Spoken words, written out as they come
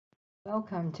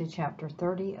Welcome to Chapter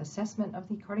 30, Assessment of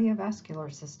the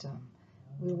Cardiovascular System.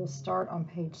 We will start on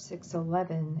page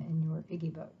 611 in your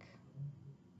Iggy book.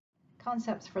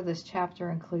 Concepts for this chapter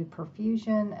include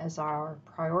perfusion as our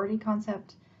priority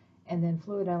concept, and then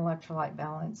fluid and electrolyte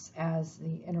balance as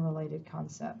the interrelated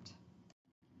concept.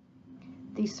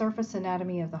 The surface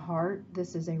anatomy of the heart.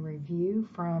 This is a review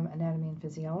from Anatomy and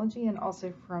Physiology and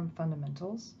also from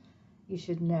Fundamentals. You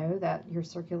should know that your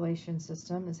circulation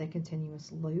system is a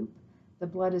continuous loop. The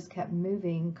blood is kept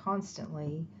moving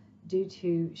constantly due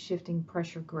to shifting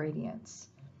pressure gradients.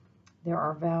 There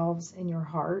are valves in your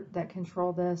heart that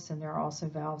control this, and there are also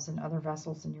valves in other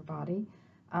vessels in your body.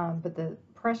 But the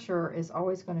pressure is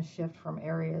always going to shift from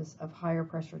areas of higher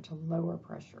pressure to lower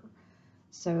pressure.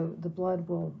 So the blood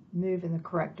will move in the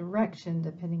correct direction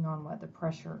depending on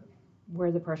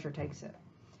where the pressure takes it.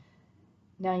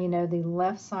 Now you know the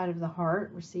left side of the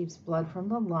heart receives blood from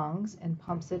the lungs and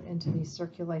pumps it into the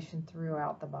circulation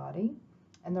throughout the body.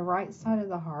 And the right side of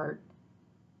the heart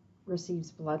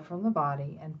receives blood from the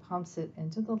body and pumps it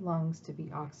into the lungs to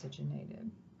be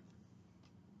oxygenated.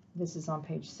 This is on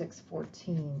page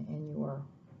 614 in your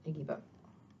Iggy book.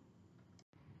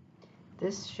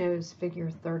 This shows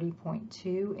figure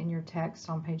 30.2 in your text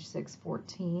on page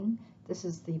 614. This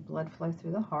is the blood flow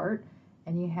through the heart.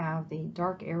 And you have the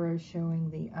dark arrows showing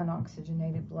the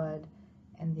unoxygenated blood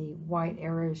and the white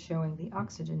arrows showing the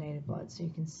oxygenated blood. So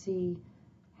you can see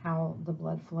how the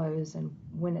blood flows and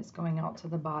when it's going out to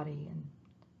the body and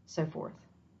so forth.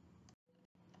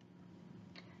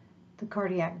 The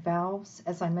cardiac valves,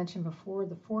 as I mentioned before,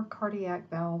 the 4 cardiac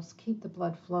valves keep the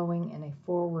blood flowing in a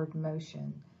forward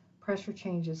motion. Pressure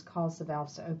changes cause the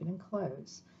valves to open and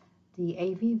close. The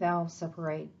AV valves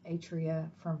separate atria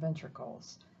from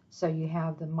ventricles. So you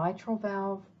have the mitral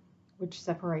valve, which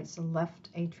separates the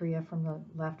left atria from the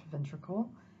left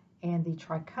ventricle, and the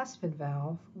tricuspid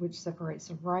valve, which separates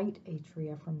the right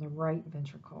atria from the right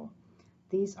ventricle.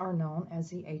 These are known as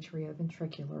the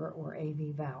atrioventricular or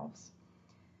AV valves.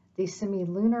 The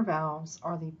semilunar valves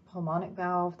are the pulmonic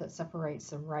valve that separates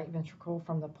the right ventricle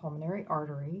from the pulmonary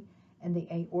artery, and the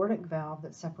aortic valve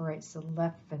that separates the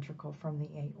left ventricle from the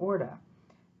aorta.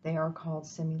 They are called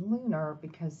semilunar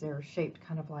because they're shaped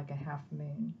kind of like a half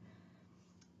moon.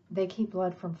 They keep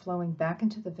blood from flowing back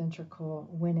into the ventricle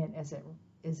when it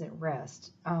is at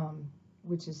rest,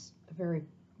 which is a very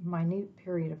minute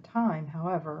period of time.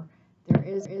 However, there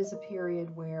is a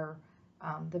period where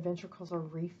the ventricles are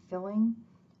refilling.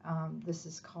 This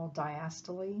is called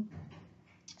diastole.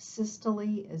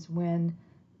 Systole is when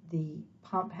the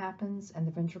pump happens and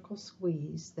the ventricles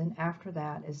squeeze. Then after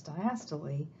that is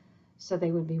diastole. So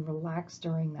they would be relaxed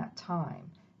during that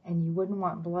time. And you wouldn't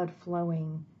want blood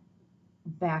flowing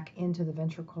back into the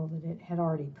ventricle that it had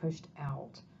already pushed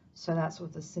out. So that's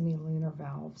what the semilunar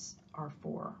valves are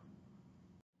for.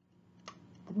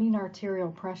 The mean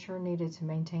arterial pressure needed to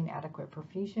maintain adequate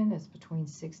perfusion is between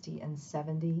 60 and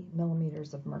 70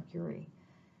 millimeters of mercury.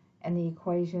 And the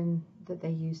equation that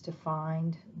they use to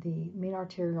find the mean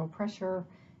arterial pressure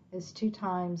is 2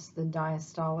 times the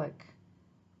diastolic,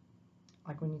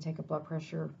 like when you take a blood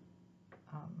pressure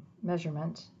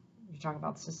measurement, you're talking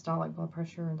about systolic blood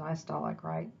pressure and diastolic,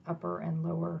 right? Upper and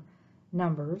lower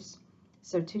numbers.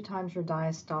 So 2 times your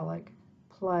diastolic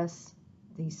plus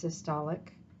the systolic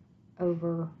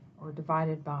over or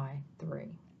divided by 3.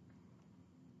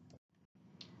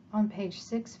 On page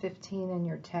 615 in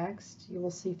your text, you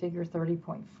will see figure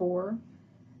 30.4.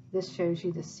 This shows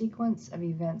you the sequence of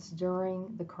events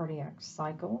during the cardiac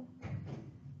cycle.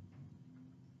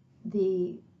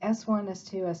 The S1,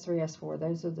 S2, S3, S4,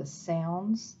 those are the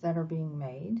sounds that are being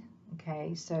made.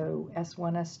 Okay, so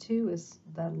S1, S2 is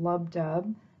the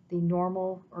lub-dub, the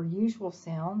normal or usual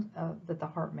sound that the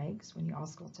heart makes when you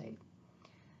auscultate.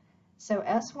 So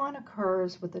S1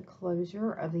 occurs with the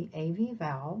closure of the AV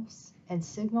valves and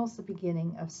signals the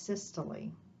beginning of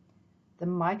systole. The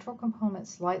mitral component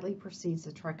slightly precedes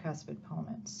the tricuspid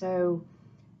component. So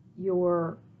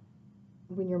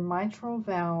when your mitral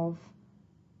valve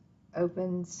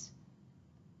opens,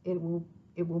 it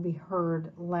will be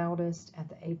heard loudest at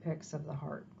the apex of the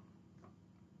heart.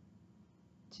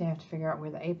 So you have to figure out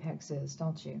where the apex is,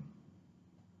 don't you?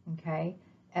 Okay.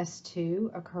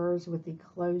 S2 occurs with the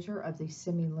closure of the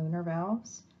semilunar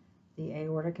valves, the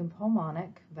aortic and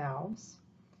pulmonic valves.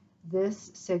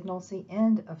 This signals the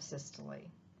end of systole.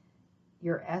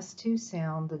 Your S2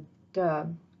 sound, the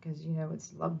dub, because you know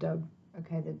it's lub-dub,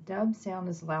 okay, the dub sound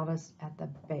is loudest at the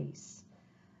base.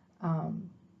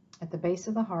 At the base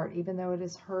of the heart, even though it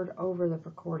is heard over the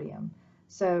precordium.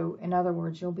 So, in other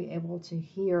words, you'll be able to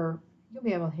hear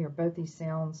both these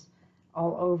sounds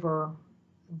all over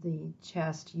the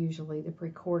chest, usually the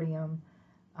precordium,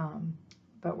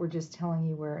 but we're just telling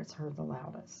you where it's heard the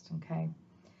loudest, okay?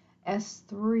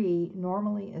 S3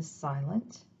 normally is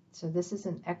silent, so this is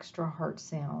an extra heart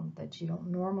sound that you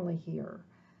don't normally hear.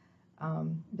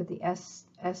 But the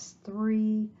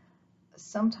S3,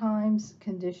 sometimes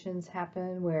conditions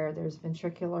happen where there's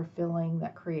ventricular filling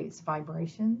that creates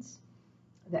vibrations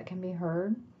that can be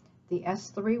heard. The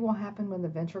S3 will happen when the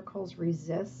ventricles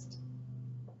resist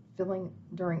filling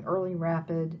during early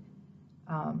rapid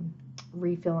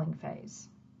refilling phase.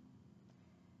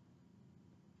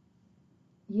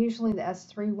 Usually the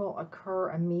S3 will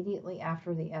occur immediately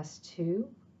after the S2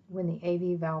 when the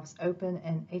AV valves open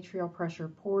and atrial pressure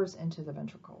pours into the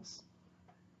ventricles.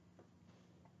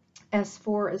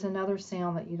 S4 is another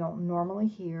sound that you don't normally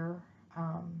hear,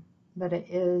 but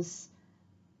it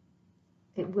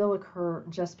will occur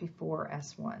just before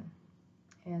S1.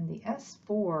 And the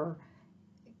S4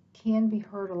 can be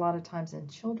heard a lot of times in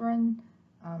children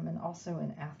and also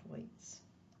in athletes.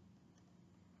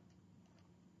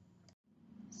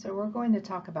 So we're going to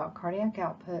talk about cardiac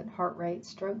output, heart rate,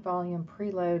 stroke volume,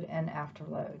 preload, and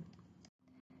afterload.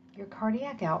 Your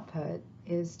cardiac output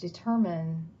is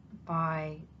determined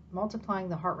by multiplying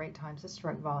the heart rate times the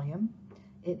stroke volume.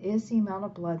 It is the amount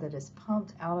of blood that is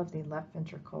pumped out of the left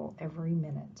ventricle every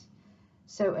minute.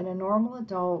 So in a normal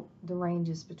adult, the range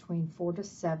is between 4 to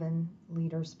 7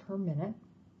 liters per minute.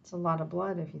 It's a lot of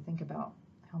blood if you think about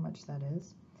how much that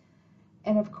is.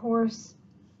 And of course,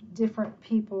 different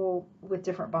people with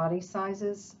different body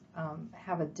sizes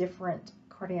have a different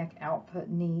cardiac output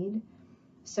need.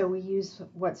 So we use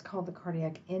what's called the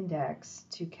cardiac index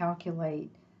to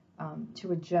calculate,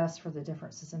 to adjust for the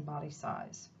differences in body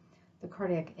size. The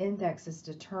cardiac index is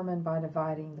determined by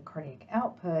dividing the cardiac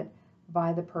output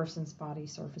by the person's body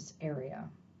surface area.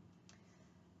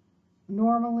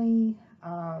 Normally,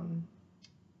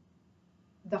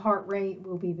 the heart rate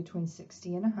will be between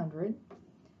 60 and 100.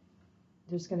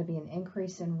 There's going to be an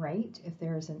increase in rate if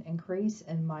there is an increase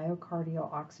in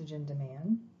myocardial oxygen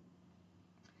demand.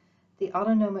 The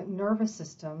autonomic nervous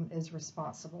system is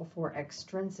responsible for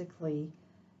extrinsically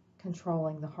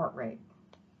controlling the heart rate.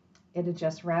 It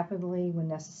adjusts rapidly when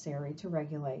necessary to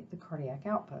regulate the cardiac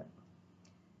output.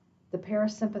 The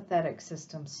parasympathetic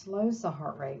system slows the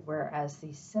heart rate, whereas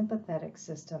the sympathetic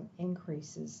system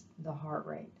increases the heart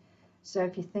rate. So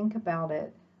if you think about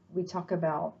it, we talk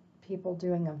about people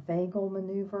doing a vagal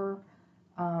maneuver,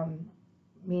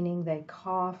 meaning they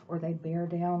cough or they bear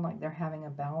down like they're having a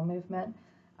bowel movement.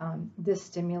 This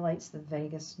stimulates the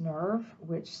vagus nerve,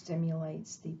 which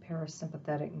stimulates the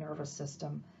parasympathetic nervous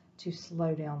system to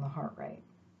slow down the heart rate.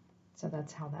 So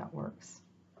that's how that works.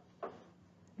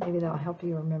 Maybe that'll help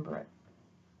you remember it.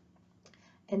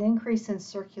 An increase in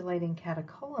circulating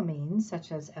catecholamines,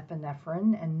 such as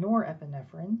epinephrine and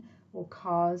norepinephrine, will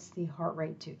cause the heart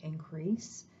rate to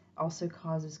increase. Also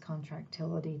causes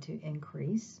contractility to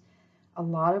increase. A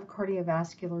lot of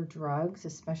cardiovascular drugs,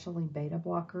 especially beta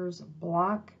blockers,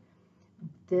 block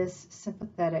this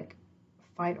sympathetic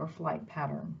fight or flight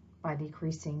pattern by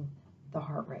decreasing the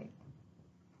heart rate.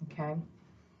 Okay?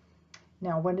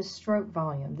 Now, what is stroke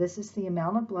volume? This is the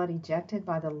amount of blood ejected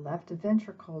by the left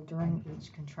ventricle during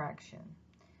each contraction.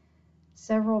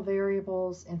 Several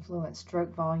variables influence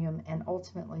stroke volume and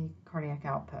ultimately cardiac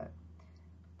output.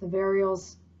 The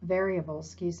variables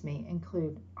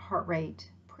include heart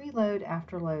rate, preload,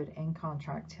 afterload, and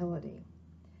contractility.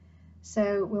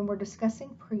 So when we're discussing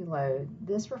preload,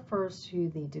 this refers to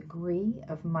the degree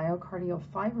of myocardial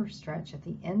fiber stretch at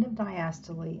the end of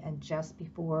diastole and just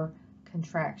before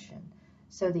contraction.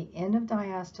 So the end of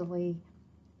diastole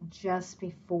just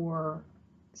before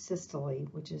systole,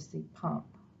 which is the pump,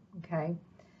 okay?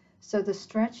 So the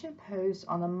stretch imposed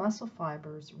on the muscle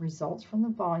fibers results from the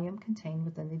volume contained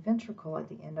within the ventricle at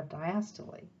the end of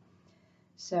diastole.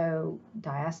 So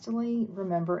diastole,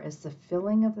 remember, is the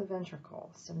filling of the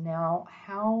ventricle. So now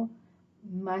how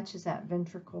much is that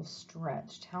ventricle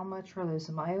stretched? How much are those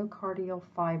myocardial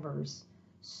fibers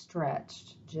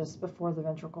stretched just before the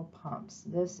ventricle pumps?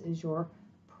 This is your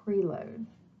preload.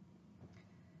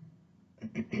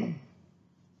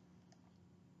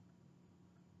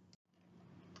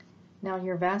 Now,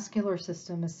 your vascular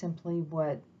system is simply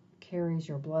what carries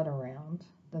your blood around,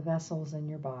 the vessels in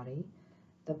your body.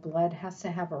 The blood has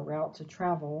to have a route to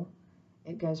travel.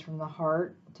 It goes from the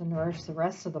heart to nourish the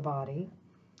rest of the body.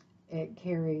 It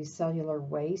carries cellular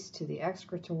waste to the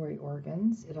excretory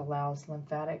organs. It allows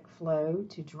lymphatic flow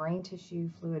to drain tissue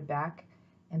fluid back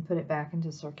and put it back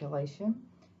into circulation,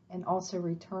 and also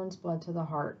returns blood to the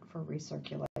heart for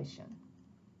recirculation.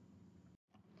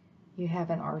 You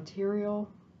have an arterial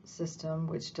system,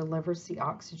 which delivers the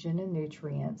oxygen and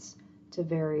nutrients to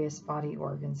various body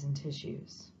organs and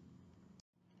tissues.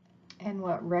 And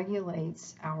what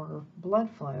regulates our blood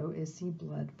flow is the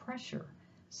blood pressure.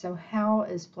 So how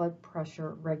is blood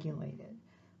pressure regulated?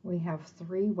 We have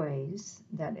three ways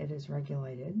that it is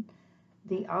regulated.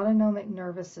 The autonomic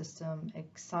nervous system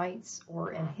excites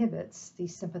or inhibits the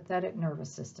sympathetic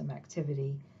nervous system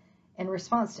activity in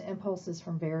response to impulses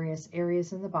from various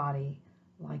areas in the body,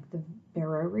 like the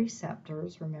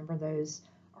baroreceptors. Remember, those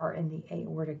are in the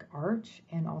aortic arch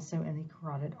and also in the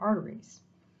carotid arteries.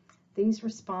 These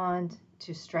respond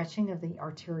to stretching of the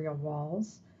arterial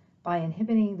walls by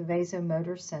inhibiting the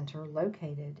vasomotor center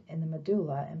located in the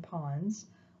medulla and pons,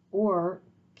 or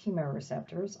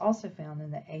chemoreceptors, also found in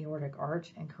the aortic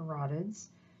arch and carotids,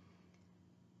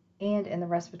 and in the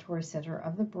respiratory center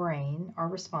of the brain, are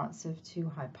responsive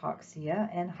to hypoxia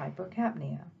and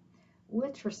hypercapnia,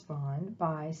 which respond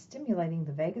by stimulating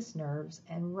the vagus nerves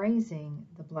and raising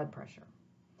the blood pressure.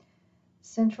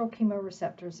 Central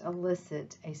chemoreceptors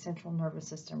elicit a central nervous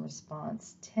system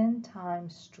response 10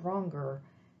 times stronger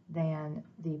than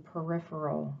the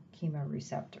peripheral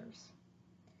chemoreceptors.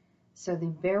 So the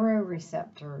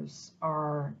baroreceptors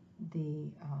are the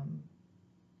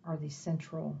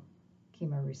central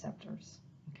chemoreceptors.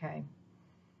 Okay.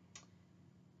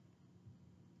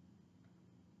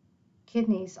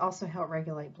 Kidneys also help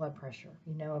regulate blood pressure.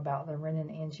 You know about the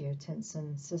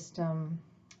renin-angiotensin system.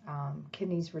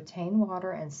 Kidneys retain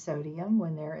water and sodium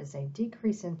when there is a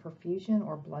decrease in perfusion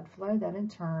or blood flow that in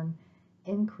turn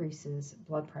increases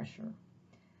blood pressure.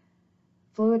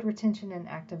 Fluid retention and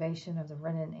activation of the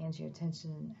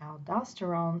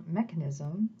renin-angiotensin-aldosterone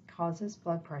mechanism causes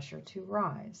blood pressure to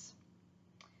rise.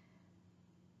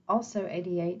 Also,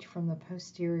 ADH from the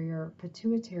posterior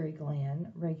pituitary gland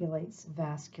regulates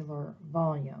vascular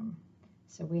volume.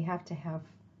 So we have to have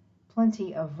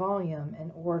plenty of volume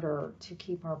in order to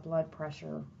keep our blood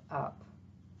pressure up.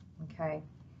 Okay.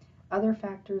 Other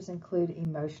factors include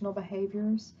emotional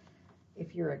behaviors.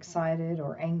 If you're excited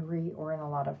or angry or in a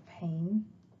lot of pain,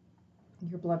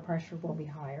 your blood pressure will be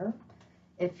higher.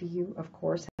 If you, of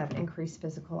course, have increased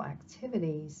physical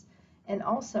activities, and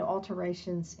also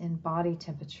alterations in body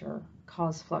temperature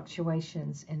cause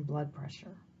fluctuations in blood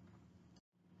pressure.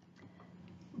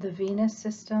 The venous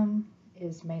system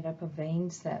is made up of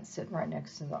veins that sit right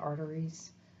next to the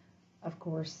arteries. Of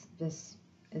course, this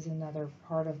is another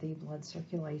part of the blood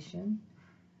circulation.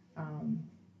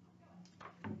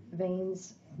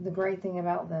 Veins, the great thing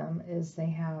about them is they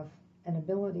have an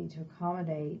ability to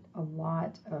accommodate a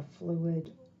lot of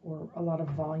fluid or a lot of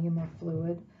volume of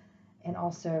fluid, and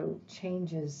also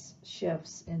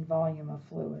shifts in volume of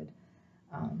fluid.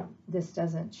 This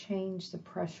doesn't change the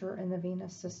pressure in the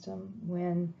venous system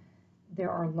when there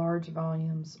are large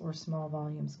volumes or small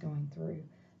volumes going through.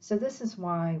 So this is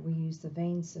why we use the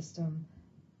vein system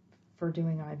for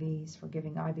doing IVs, for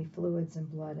giving IV fluids and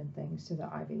blood and things to the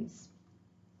IVs.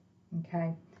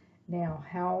 Okay, now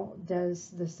how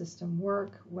does the system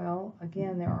work? Well,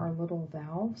 again, there are little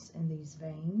valves in these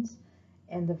veins,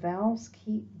 and the valves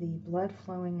keep the blood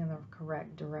flowing in the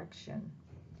correct direction.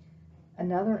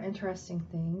 Another interesting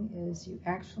thing is you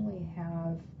actually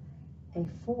have a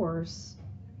force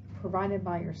provided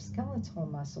by your skeletal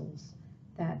muscles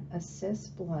that assists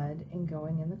blood in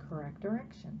going in the correct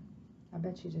direction. I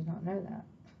bet you did not know that.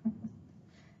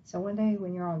 So one day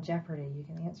when you're on Jeopardy, you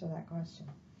can answer that question.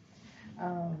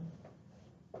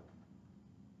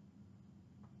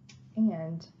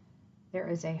 And there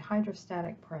is a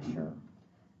hydrostatic pressure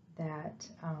that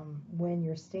when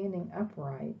you're standing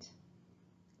upright,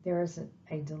 there is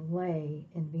a delay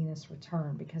in venous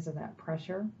return because of that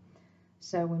pressure.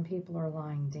 So when people are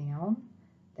lying down,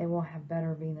 they will have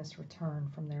better venous return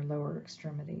from their lower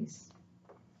extremities.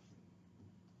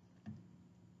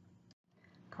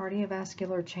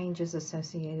 Cardiovascular changes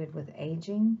associated with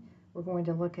aging. We're going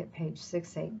to look at page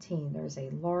 618. There's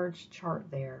a large chart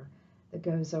there that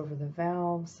goes over the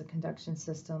valves, the conduction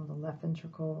system, the left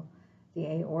ventricle, the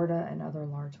aorta and other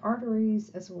large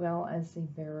arteries, as well as the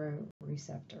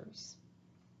baroreceptors.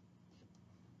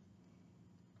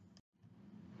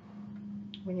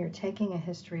 When you're taking a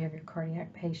history of your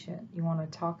cardiac patient, you want to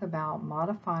talk about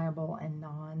modifiable and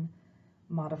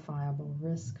non-modifiable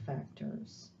risk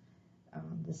factors.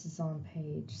 This is on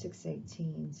page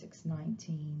 618,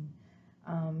 619.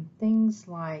 Things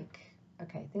like,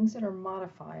 things that are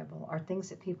modifiable are things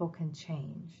that people can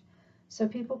change. So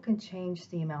people can change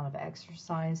the amount of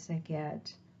exercise they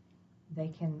get. They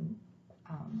can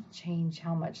change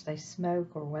how much they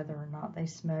smoke or whether or not they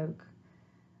smoke.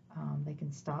 They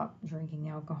can stop drinking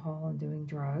alcohol and doing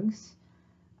drugs.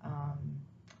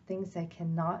 things they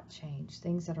cannot change,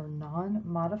 things that are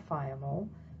non-modifiable,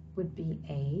 would be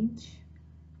age,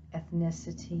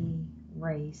 ethnicity,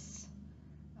 race,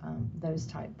 those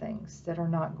type things that are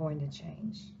not going to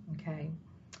change, okay?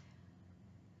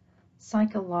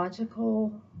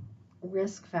 Psychological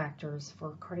risk factors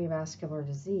for cardiovascular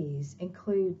disease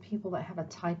include people that have a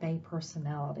type A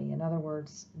personality. In other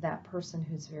words, that person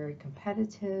who's very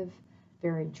competitive,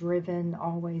 very driven,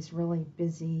 always really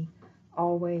busy,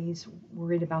 always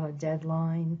worried about a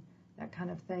deadline, that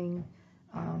kind of thing.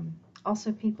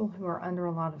 Also people who are under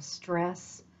a lot of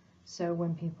stress. So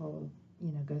when people,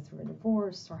 go through a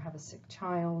divorce or have a sick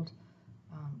child,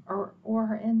 or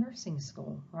are in nursing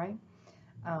school, right?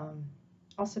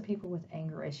 Also people with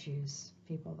anger issues,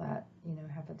 people that,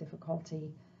 have a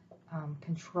difficulty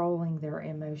controlling their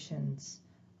emotions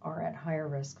are at higher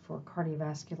risk for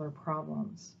cardiovascular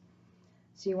problems.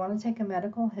 So you want to take a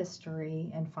medical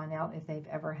history and find out if they've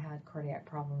ever had cardiac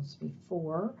problems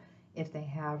before, if they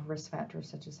have risk factors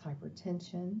such as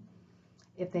hypertension,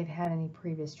 if they've had any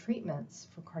previous treatments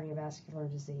for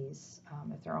cardiovascular disease,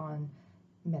 if they're on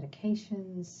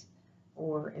medications,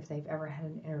 or if they've ever had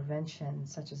an intervention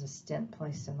such as a stent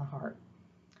placed in the heart.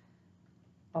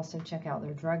 Also check out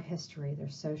their drug history, their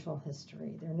social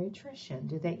history, their nutrition.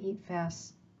 Do they eat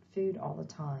fast food all the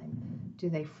time? Do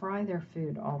they fry their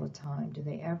food all the time? Do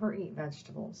they ever eat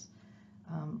vegetables?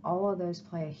 All of those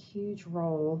play a huge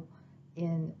role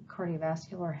in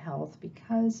cardiovascular health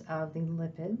because of the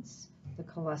lipids, the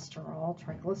cholesterol,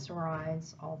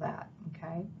 triglycerides, all that,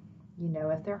 okay?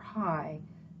 If they're high,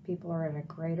 people are at a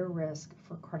greater risk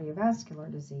for cardiovascular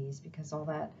disease because all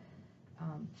that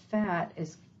fat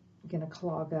is going to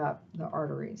clog up the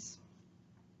arteries.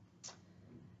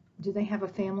 Do they have a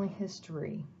family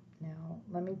history? Now,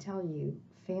 let me tell you,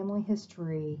 family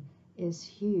history is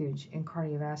huge in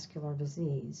cardiovascular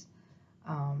disease.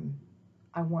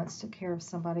 I once took care of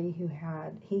somebody who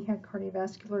had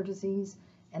cardiovascular disease,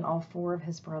 and all 4 of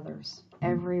his brothers,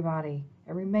 every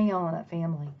male in that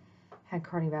family had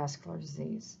cardiovascular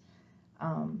disease.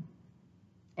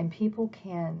 And people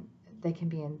can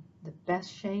be in the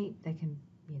best shape, they can,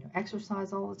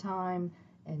 exercise all the time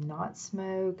and not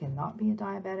smoke and not be a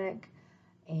diabetic.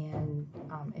 And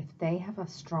if they have a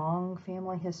strong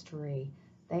family history,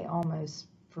 they almost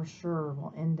for sure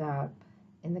will end up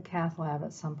in the cath lab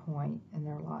at some point in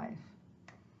their life.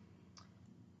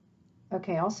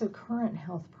 Okay, also current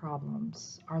health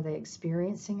problems. Are they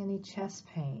experiencing any chest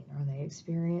pain? Are they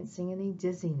experiencing any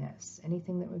dizziness?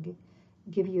 Anything that would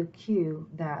give you a cue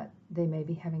that they may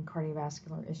be having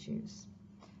cardiovascular issues?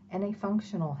 And a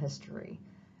functional history.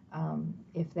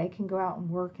 If they can go out and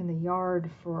work in the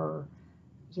yard for,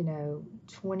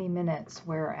 20 minutes,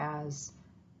 whereas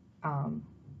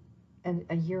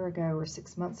a year ago or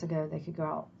 6 months ago, they could go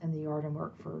out in the yard and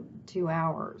work for 2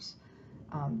 hours.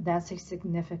 That's a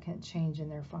significant change in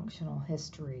their functional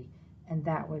history, and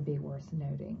that would be worth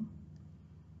noting.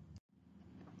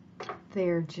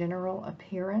 Their general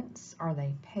appearance, are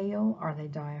they pale? Are they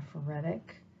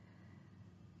diaphoretic?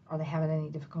 Are they having any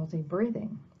difficulty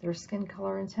breathing? Their skin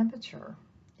color and temperature.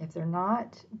 If they're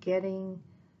not getting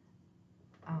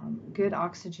good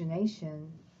oxygenation,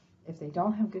 if they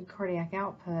don't have good cardiac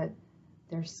output,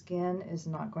 their skin is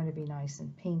not going to be nice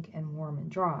and pink and warm and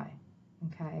dry,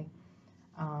 okay?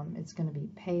 It's going to be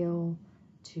pale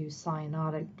to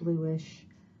cyanotic, bluish,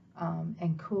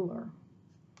 and cooler.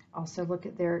 Also look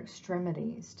at their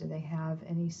extremities. Do they have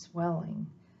any swelling?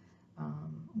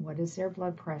 What is their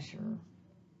blood pressure?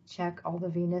 Check all the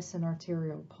venous and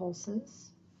arterial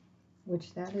pulses,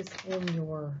 which that is in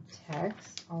your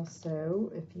text.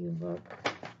 Also, if you look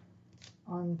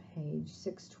on page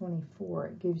 624,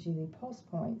 it gives you the pulse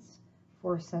points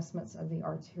for assessments of the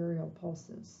arterial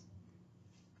pulses.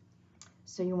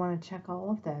 So you want to check all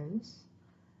of those.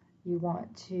 You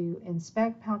want to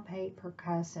inspect, palpate,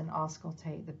 percuss, and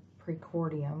auscultate the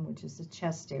precordium, which is the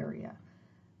chest area.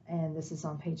 And this is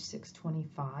on page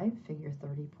 625, figure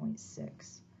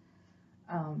 30.6.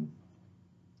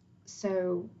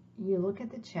 So you look at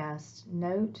the chest,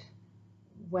 note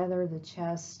whether the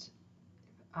chest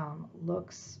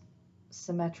looks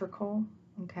symmetrical,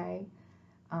 okay?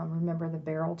 Remember the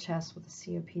barrel chest with a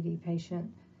COPD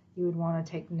patient. You would want to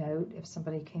take note if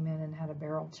somebody came in and had a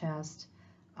barrel chest.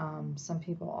 Some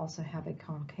people also have a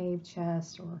concave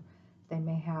chest, or they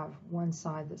may have one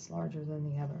side that's larger than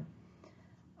the other.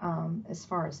 As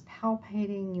far as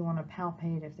palpating, you want to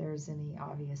palpate if there's any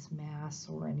obvious mass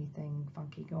or anything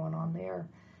funky going on there.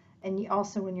 And you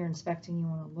also, when you're inspecting, you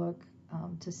want to look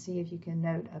to see if you can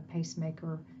note a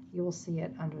pacemaker. You will see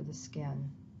it under the skin,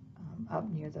 up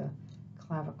near the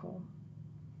clavicle.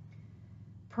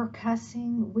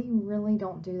 Percussing, we really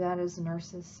don't do that as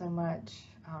nurses so much,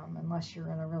 unless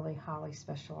you're in a really highly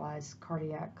specialized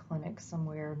cardiac clinic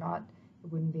somewhere. Not,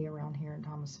 it wouldn't be around here in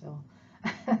Thomasville.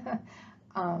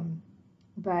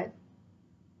 But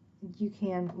you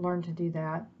can learn to do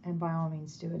that, and by all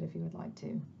means do it if you would like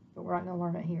to. But we're not going to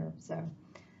learn it here. So,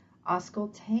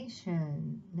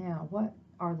 auscultation. Now, what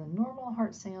are the normal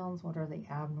heart sounds? What are the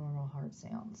abnormal heart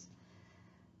sounds?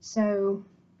 So,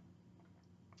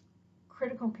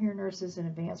 critical care nurses and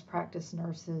advanced practice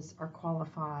nurses are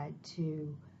qualified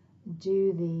to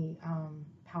do the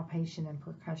palpation and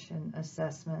percussion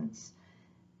assessments.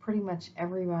 Pretty much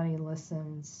everybody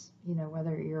listens, you know,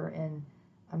 whether you're in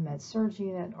a med-surg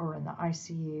unit or in the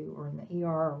ICU or in the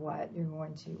ER or what, you're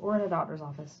going to, or in a doctor's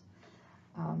office,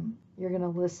 you're going to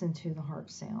listen to the heart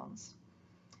sounds.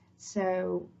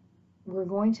 So we're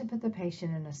going to put the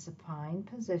patient in a supine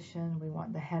position. We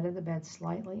want the head of the bed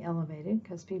slightly elevated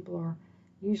because people are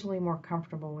usually more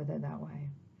comfortable with it that way.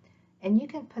 And you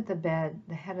can put the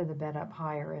head of the bed up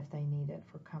higher if they need it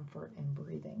for comfort in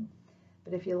breathing.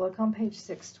 But if you look on page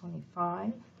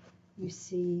 625, you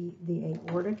see the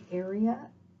aortic area.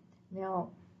 Now,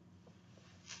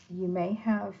 you may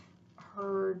have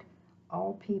heard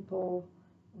All People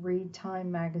read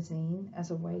Time magazine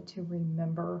as a way to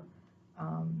remember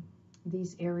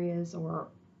these areas, or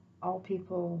All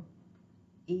People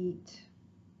eat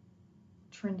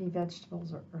trendy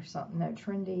vegetables or something. No,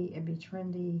 trendy, it'd be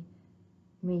trendy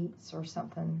meats or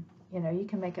something. You know, you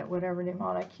can make it whatever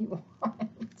mnemonic you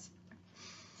want.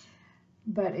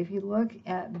 But if you look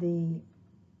at the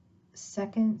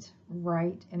second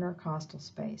right intercostal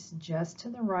space, just to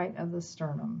the right of the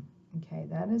sternum, okay,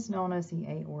 that is known as the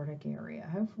aortic area.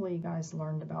 Hopefully you guys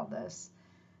learned about this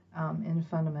in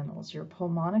fundamentals. Your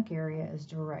pulmonic area is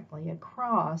directly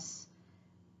across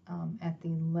at the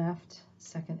left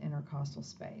second intercostal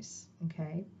space,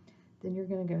 okay? Then you're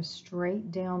going to go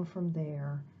straight down from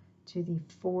there to the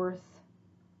fourth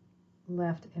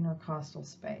left intercostal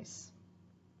space.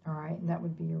 All right, and that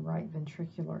would be your right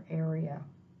ventricular area.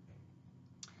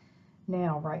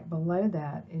 Now, right below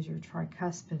that is your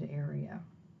tricuspid area.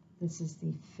 This is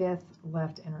the fifth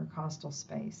left intercostal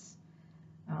space,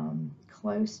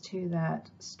 close to that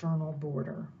sternal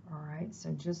border. All right,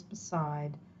 so just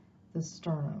beside the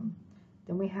sternum.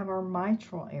 Then we have our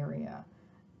mitral area.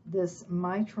 This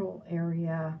mitral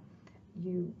area,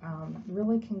 you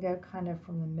really can go kind of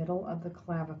from the middle of the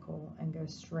clavicle and go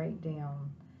straight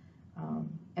down.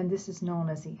 And this is known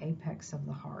as the apex of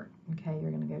the heart. Okay,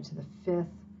 you're going to go to the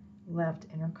fifth left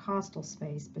intercostal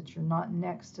space, but you're not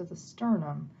next to the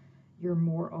sternum. You're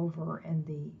more over in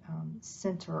the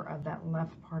center of that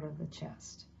left part of the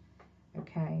chest.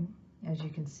 Okay, as you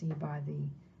can see by the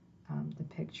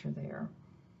picture there.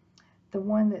 The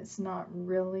one that's not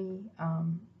really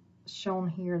shown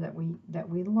here that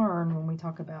we learn when we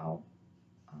talk about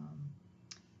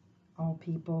all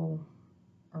people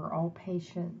or all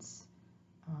patients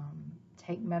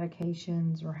take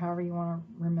medications, or however you want to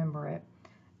remember it.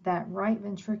 That right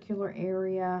ventricular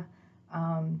area,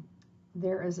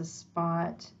 there is a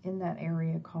spot in that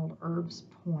area called Erb's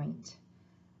Point,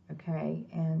 okay,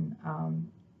 and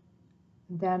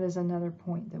that is another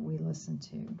point that we listen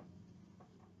to.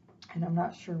 And I'm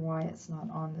not sure why it's not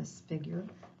on this figure,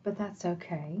 but that's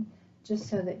okay. Just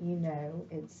so that you know,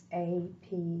 it's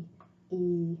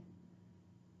APETM.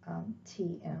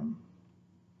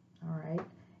 All right,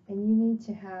 and you need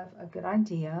to have a good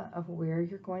idea of where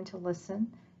you're going to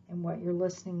listen and what you're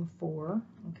listening for.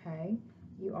 Okay,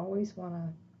 you always want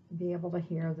to be able to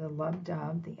hear the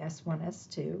lub-dub, the S1,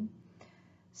 S2.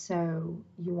 So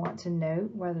you want to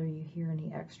note whether you hear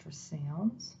any extra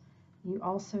sounds. You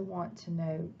also want to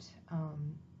note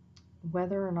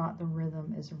whether or not the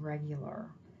rhythm is regular.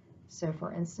 So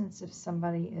for instance, if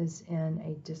somebody is in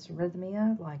a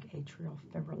dysrhythmia like atrial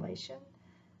fibrillation,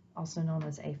 also known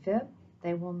as AFib,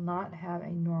 they will not have a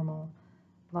normal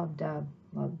lub-dub,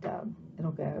 lub-dub.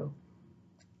 It'll go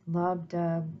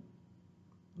lub-dub,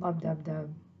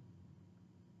 lub-dub-dub,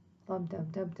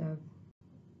 lub-dub-dub-dub,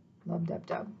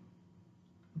 lub-dub-dub,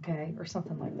 okay, or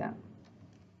something like that.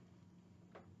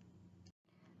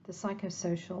 The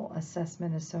psychosocial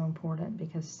assessment is so important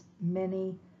because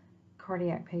many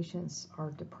cardiac patients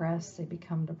are depressed. They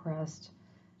become depressed.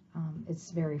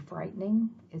 It's very frightening.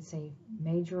 It's a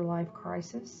major life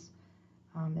crisis.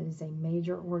 It is a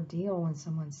major ordeal when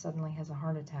someone suddenly has a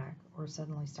heart attack or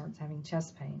suddenly starts having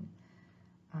chest pain.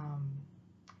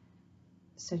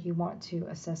 So you want to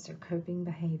assess their coping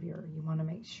behavior. You want to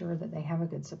make sure that they have a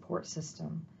good support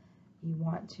system. You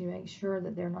want to make sure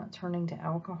that they're not turning to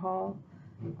alcohol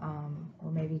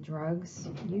or maybe drugs.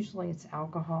 Usually it's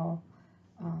alcohol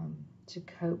to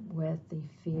cope with the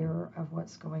fear of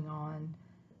what's going on,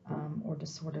 or to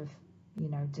sort of,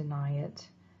 deny it.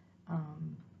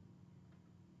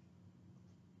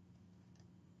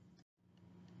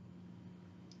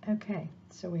 Okay,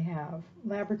 so we have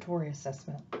laboratory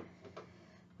assessment.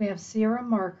 We have serum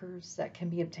markers that can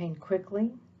be obtained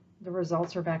quickly. The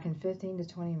results are back in 15 to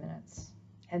 20 minutes.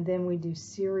 And then we do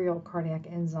serial cardiac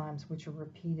enzymes, which are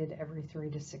repeated every 3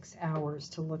 to 6 hours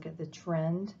to look at the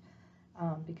trend,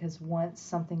 because once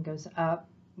something goes up,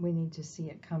 we need to see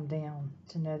it come down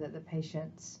to know that the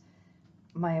patient's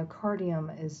myocardium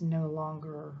is no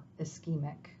longer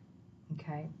ischemic.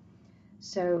 Okay,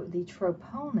 so the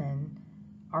troponin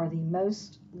are the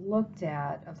most looked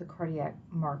at of the cardiac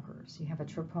markers. You have a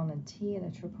troponin T and a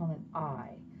troponin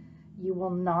I. You will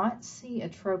not see a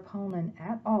troponin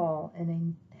at all in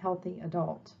a healthy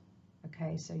adult.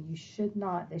 Okay, so you should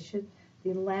not,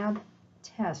 the lab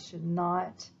test should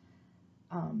not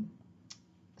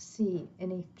see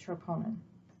any troponin.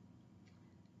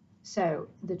 So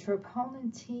the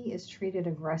troponin T is treated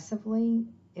aggressively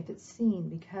if it's seen,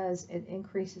 because it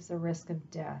increases the risk of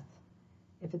death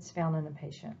if it's found in a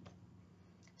patient.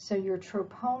 So your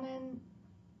troponin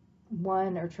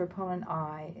 1 or troponin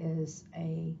I is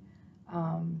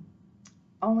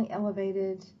only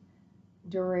elevated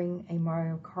during a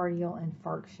myocardial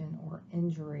infarction or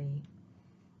injury.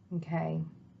 Okay.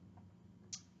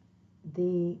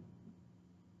 The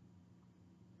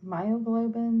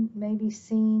myoglobin may be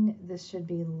seen. This should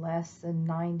be less than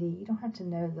 90. You don't have to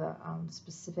know the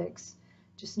specifics.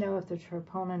 Just know if the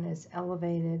troponin is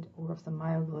elevated or if the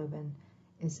myoglobin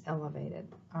is elevated.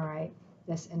 All right,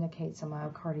 this indicates a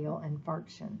myocardial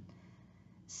infarction.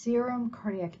 Serum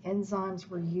cardiac enzymes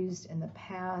were used in the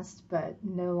past, but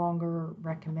no longer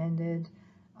recommended.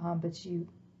 But you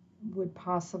would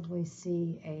possibly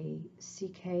see a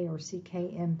CK or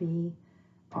CKMB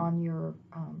on your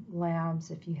labs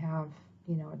if you have,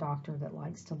 a doctor that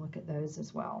likes to look at those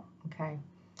as well. Okay.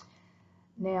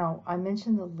 Now, I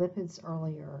mentioned the lipids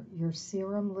earlier. Your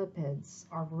serum lipids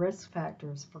are risk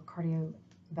factors for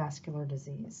cardiovascular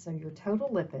disease. So your total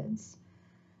lipids,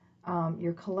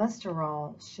 your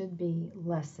cholesterol should be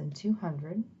less than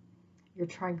 200. Your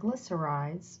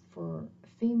triglycerides for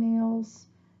females,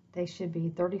 they should be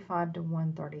 35 to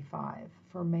 135.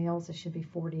 For males, it should be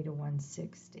 40 to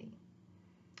 160.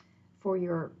 For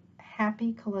your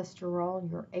happy cholesterol,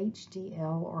 your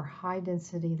HDL or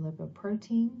high-density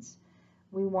lipoproteins,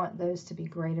 we want those to be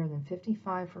greater than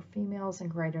 55 for females and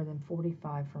greater than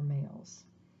 45 for males.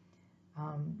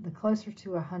 The closer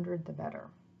to 100, the better.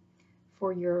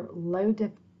 For your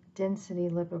low-density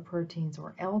lipoproteins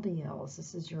or LDLs,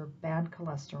 this is your bad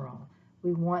cholesterol,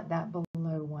 we want that below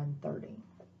 130.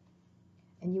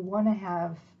 And you want to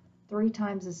have 3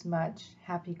 times as much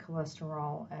happy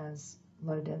cholesterol as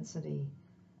low-density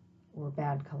or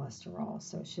bad cholesterol.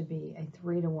 So it should be a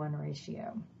 3 to 1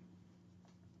 ratio.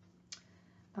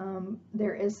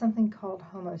 There is something called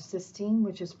homocysteine,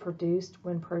 which is produced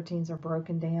when proteins are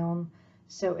broken down.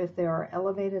 So if there are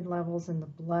elevated levels in the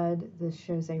blood, this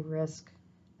shows a risk,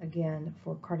 again,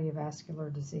 for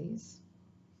cardiovascular disease.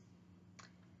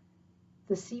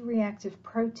 The C-reactive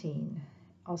protein,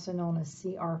 also known as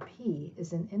CRP,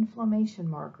 is an inflammation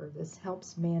marker. This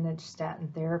helps manage statin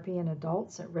therapy in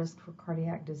adults at risk for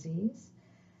cardiac disease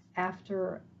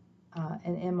after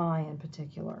an MI in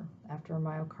particular, after a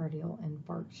myocardial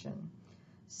infarction.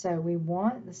 So we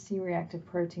want the C-reactive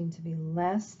protein to be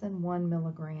less than 1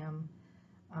 milligram,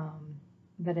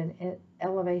 but an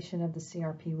elevation of the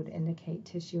CRP would indicate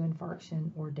tissue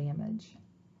infarction or damage.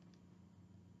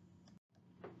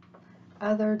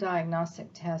 Other diagnostic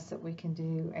tests that we can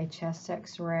do, a chest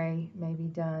x-ray may be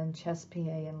done, chest PA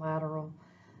and lateral.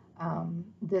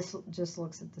 This just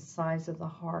looks at the size of the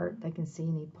heart. They can see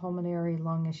any pulmonary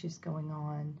lung issues going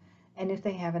on. And if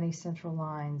they have any central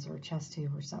lines or chest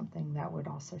tube or something, that would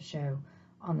also show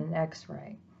on an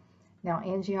x-ray. Now,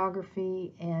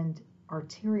 angiography and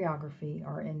arteriography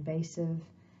are invasive,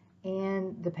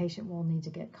 and the patient will need to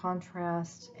get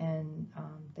contrast, and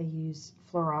they use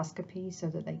fluoroscopy so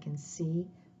that they can see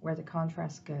where the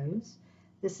contrast goes.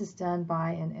 This is done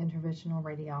by an interventional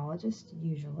radiologist,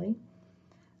 usually.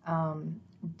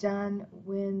 Done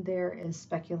when there is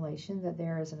speculation that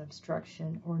there is an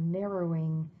obstruction or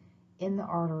narrowing in the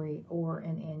artery or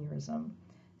an aneurysm.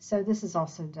 So this is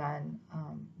also done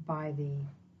by the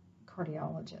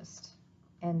cardiologist.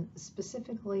 And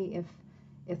specifically,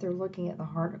 if they're looking at the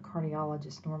heart, a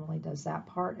cardiologist normally does that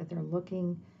part. If they're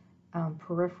looking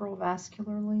peripheral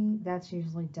vascularly, that's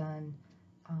usually done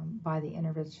by the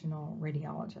interventional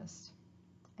radiologist.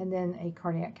 And then a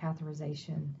cardiac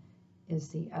catheterization is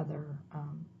the other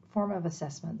form of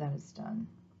assessment that is done.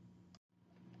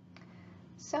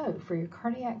 So for your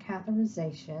cardiac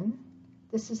catheterization,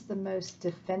 this is the most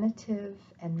definitive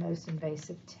and most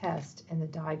invasive test in the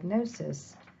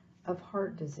diagnosis of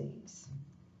heart disease.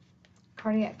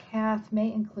 Cardiac cath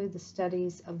may include the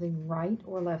studies of the right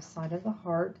or left side of the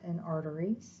heart and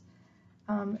arteries.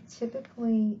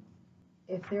 Typically,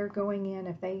 if they're going in,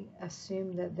 if they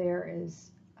assume that there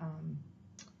is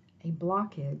a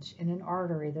blockage in an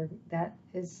artery, that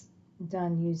is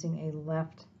done using a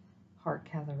left heart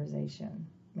catheterization.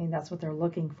 I mean, that's what they're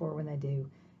looking for when they do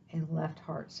a left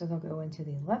heart. So they'll go into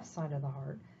the left side of the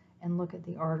heart and look at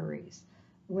the arteries.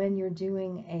 When you're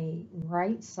doing a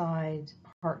right side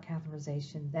heart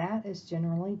catheterization, that is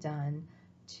generally done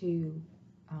to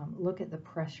look at the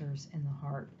pressures in the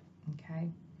heart,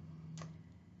 okay?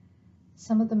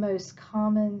 Some of the most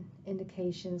common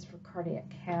indications for cardiac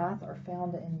cath are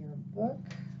found in your book.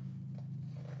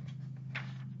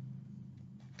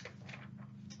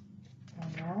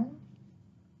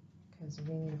 Because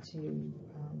we need to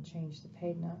change the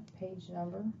page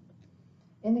number.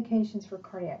 Indications for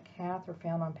cardiac cath are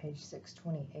found on page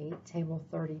 628, table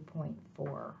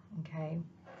 30.4, okay?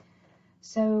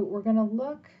 So we're going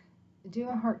to do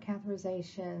a heart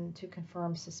catheterization to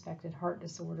confirm suspected heart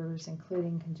disorders,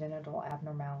 including congenital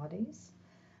abnormalities,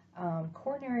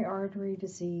 coronary artery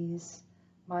disease,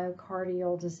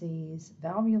 myocardial disease,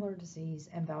 valvular disease,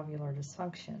 and valvular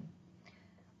dysfunction.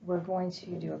 We're going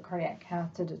to do a cardiac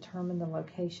cath to determine the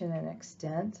location and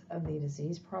extent of the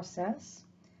disease process.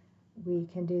 We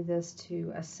can do this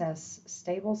to assess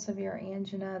stable severe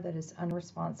angina that is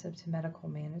unresponsive to medical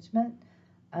management,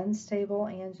 unstable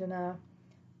angina,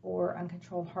 or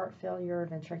uncontrolled heart failure,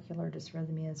 ventricular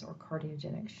dysrhythmias, or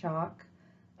cardiogenic shock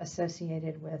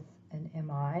associated with an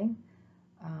MI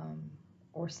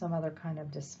or some other kind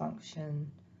of dysfunction,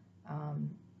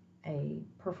 a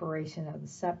perforation of the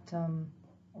septum,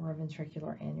 or a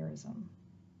ventricular aneurysm.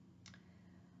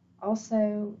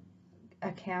 Also,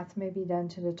 a cath may be done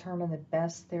to determine the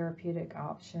best therapeutic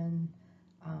option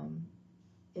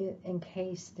in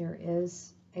case there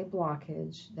is a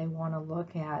blockage. They want to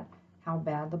look at how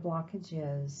bad the blockage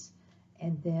is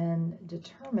and then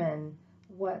determine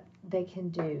what they can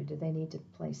do. Do they need to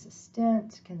place a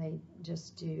stent? Can they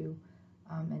just do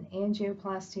an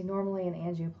angioplasty? Normally an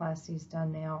angioplasty is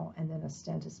done now and then a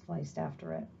stent is placed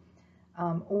after it.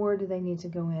 Or do they need to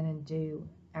go in and do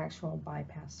actual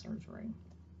bypass surgery?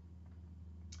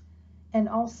 And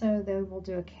also they will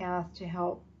do a cath to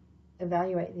help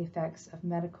evaluate the effects of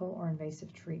medical or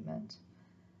invasive treatment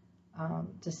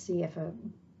to see if a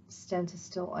stent is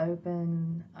still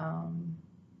open,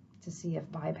 to see if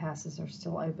bypasses are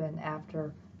still open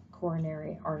after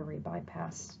coronary artery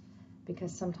bypass,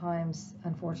 because sometimes,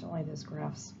 unfortunately, those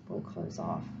grafts will close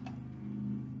off.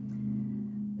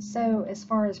 So as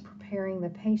far as preparing the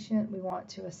patient, we want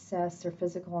to assess their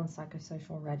physical and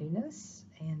psychosocial readiness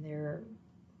and their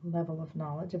level of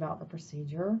knowledge about the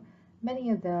procedure. Many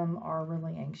of them are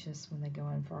really anxious when they go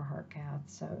in for a heart cath,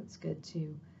 so it's good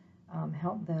to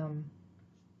help them,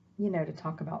 to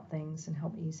talk about things and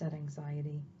help ease that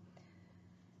anxiety.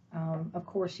 Of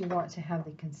course, you want to have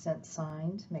the consent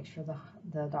signed. Make sure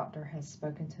the doctor has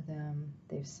spoken to them.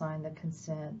 They've signed the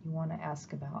consent. You want to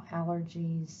ask about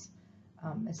allergies,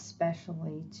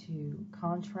 especially to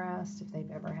contrast. If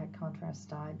they've ever had contrast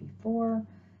dye before,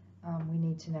 we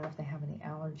need to know if they have any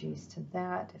allergies to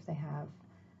that. If they have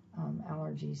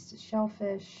allergies to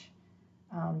shellfish,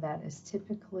 that is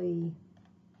typically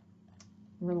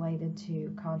related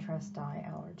to contrast dye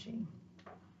allergy.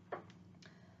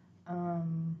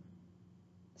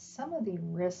 Some of the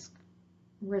risks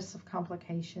of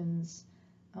complications,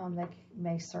 they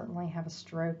may certainly have a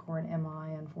stroke or an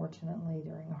MI, unfortunately,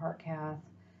 during a heart cath.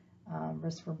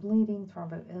 Risk for bleeding,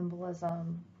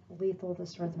 thromboembolism, lethal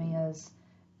dysrhythmias,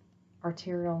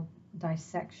 arterial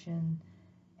dissection,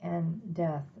 and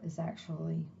death is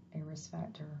actually a risk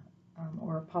factor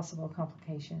or a possible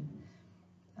complication.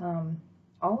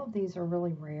 All of these are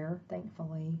really rare,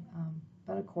 thankfully,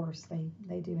 but of course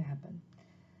they do happen.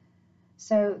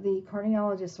 So the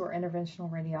cardiologist or interventional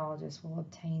radiologist will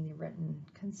obtain the written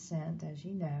consent, as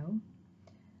you know.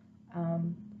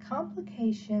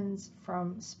 Complications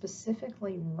from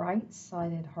specifically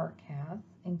right-sided heart cath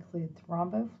include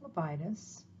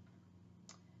thrombophlebitis,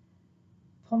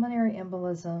 pulmonary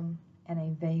embolism, and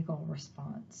a vagal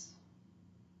response,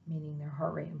 meaning their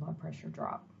heart rate and blood pressure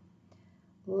drop.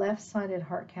 Left-sided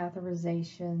heart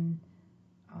catheterization,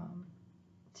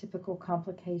 typical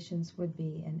complications would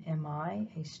be an MI,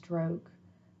 a stroke,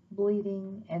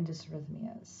 bleeding, and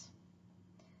dysrhythmias.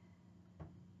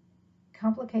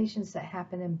 Complications that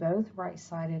happen in both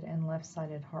right-sided and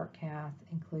left-sided heart cath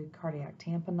include cardiac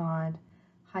tamponade,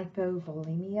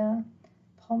 hypovolemia,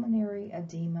 pulmonary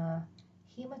edema,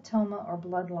 hematoma or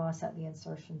blood loss at the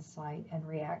insertion site, and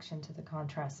reaction to the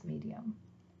contrast medium.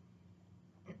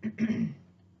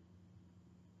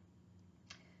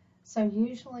 So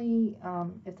usually,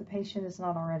 if the patient is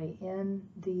not already in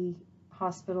the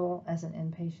hospital as an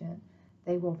inpatient,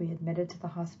 they will be admitted to the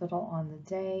hospital on the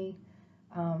day.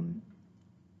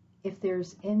 If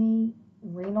there's any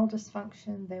renal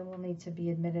dysfunction, they will need to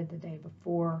be admitted the day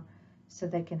before so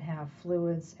they can have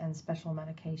fluids and special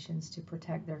medications to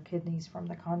protect their kidneys from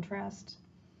the contrast.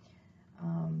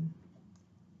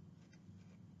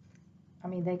 I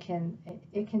mean, it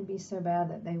can be so bad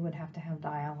that they would have to have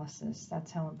dialysis.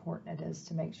 That's how important it is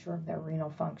to make sure of their renal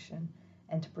function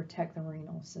and to protect the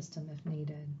renal system if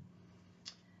needed.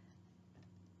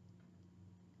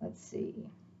 Let's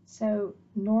see. So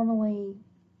normally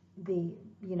the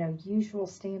usual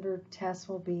standard tests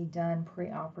will be done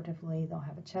preoperatively. They'll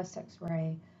have a chest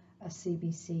x-ray, a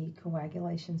CBC,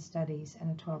 coagulation studies, and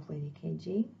a 12-lead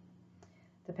EKG.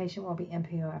 The patient will be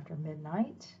NPO after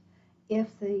midnight.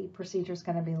 If the procedure is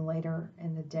going to be later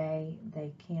in the day,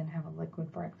 they can have a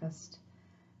liquid breakfast.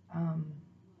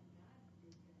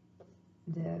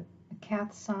 The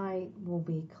cath site will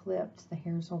be clipped, the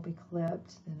hairs will be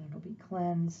clipped, then it'll be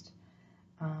cleansed.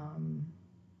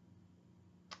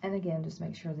 And again, just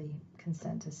make sure the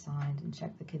consent is signed and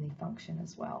check the kidney function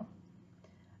as well.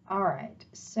 All right,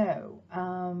 so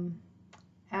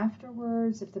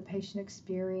afterwards, if the patient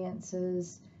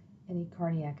experiences any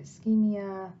cardiac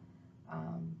ischemia,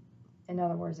 in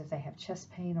other words, if they have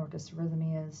chest pain or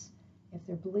dysrhythmias, if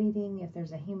they're bleeding, if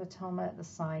there's a hematoma at the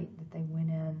site that they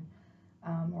went in,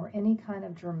 or any kind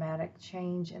of dramatic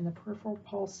change in the peripheral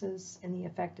pulses in the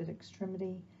affected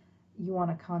extremity, you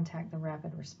want to contact the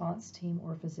rapid response team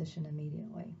or physician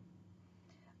immediately.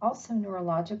 Also,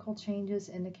 neurological changes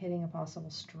indicating a possible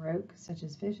stroke, such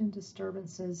as vision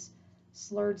disturbances,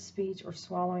 slurred speech, or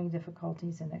swallowing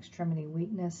difficulties and extremity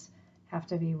weakness, have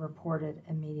to be reported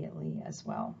immediately as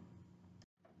well.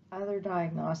 Other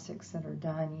diagnostics that are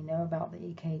done, you know about the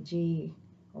EKG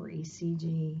or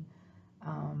ECG.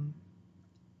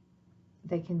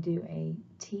 They can do a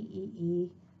TEE,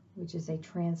 which is a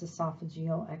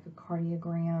transesophageal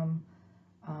echocardiogram.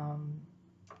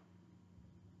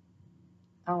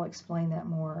 I'll explain that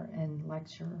more in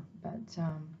lecture, but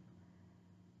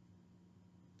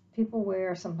people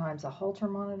wear sometimes a Holter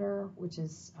monitor, which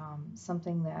is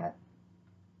something that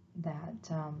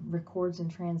records and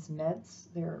transmits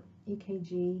their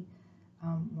EKG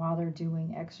while they're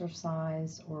doing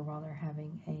exercise or while they're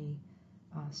having a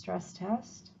stress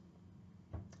test.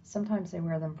 Sometimes they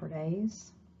wear them for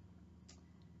days.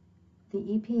 The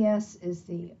EPS is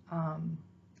the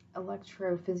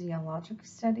electrophysiologic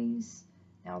studies.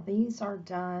 Now these are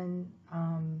done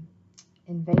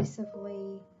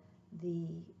invasively.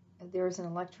 There's an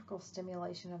electrical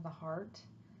stimulation of the heart.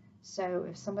 So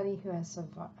if somebody who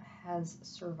has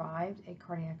survived a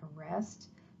cardiac arrest,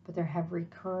 but they have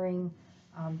recurring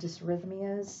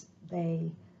dysrhythmias,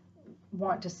 they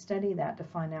want to study that to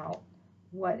find out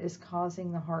what is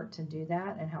causing the heart to do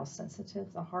that and how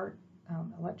sensitive the heart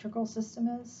electrical system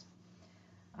is.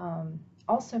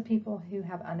 Also, people who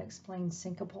have unexplained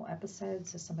syncopal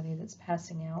episodes, so somebody that's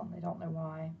passing out and they don't know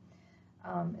why,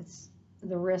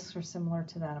 the risks are similar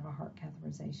to that of a heart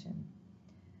catheterization.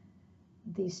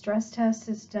 The stress test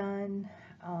is done.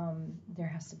 There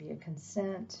has to be a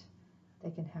consent.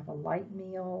 They can have a light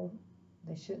meal.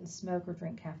 They shouldn't smoke or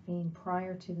drink caffeine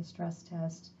prior to the stress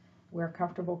test. Wear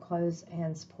comfortable clothes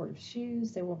and supportive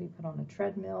shoes. They will be put on a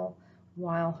treadmill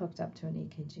while hooked up to an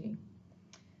EKG.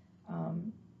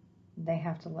 They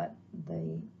have to let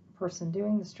the person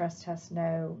doing the stress test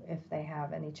know if they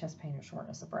have any chest pain or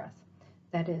shortness of breath.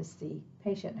 That is, the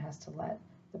patient has to let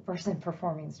the person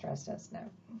performing the stress test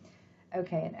know.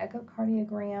 Okay, an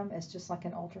echocardiogram is just like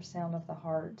an ultrasound of the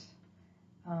heart.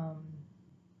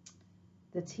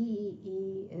 The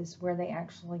TEE is where they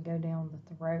actually go down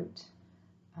the throat,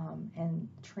 and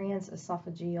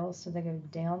transesophageal, so they go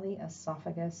down the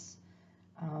esophagus.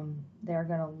 They're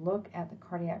going to look at the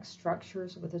cardiac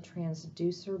structures with a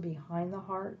transducer behind the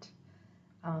heart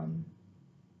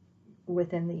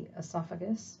within the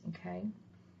esophagus, okay?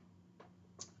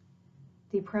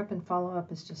 The prep and follow-up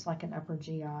is just like an upper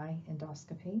GI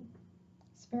endoscopy.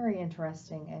 It's very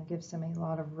interesting and gives them a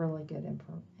lot of really good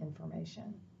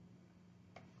information.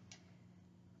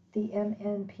 The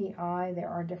MNPI, there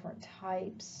are different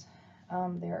types.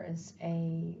 There is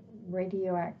a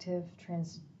radioactive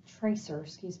tracer,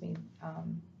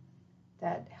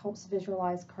 that helps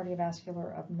visualize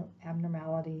cardiovascular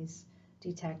abnormalities,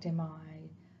 detect MI,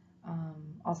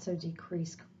 also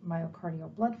decrease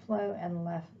myocardial blood flow and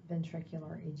left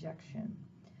ventricular ejection.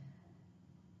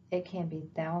 It can be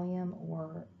thallium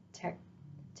or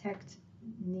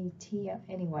tectonitia.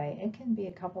 Anyway, it can be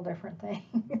a couple different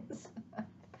things.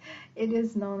 It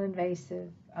is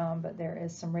non-invasive, but there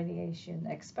is some radiation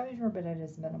exposure, but it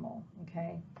is minimal,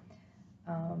 okay?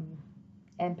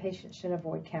 And patients should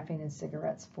avoid caffeine and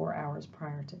cigarettes 4 hours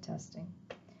prior to testing.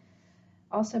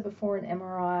 Also, before an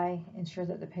MRI, ensure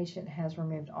that the patient has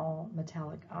removed all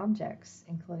metallic objects,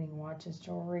 including watches,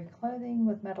 jewelry, clothing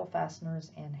with metal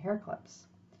fasteners, and hair clips.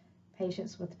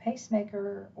 Patients with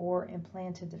pacemaker or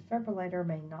implanted defibrillator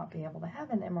may not be able to have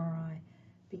an MRI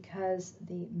because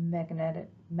the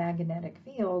magnetic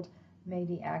field may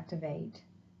deactivate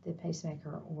the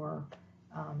pacemaker or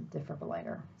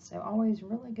defibrillator. So always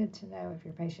really good to know if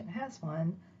your patient has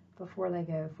one before they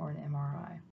go for an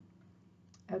MRI.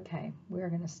 Okay, we're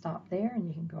going to stop there and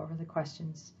you can go over the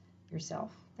questions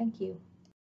yourself. Thank you.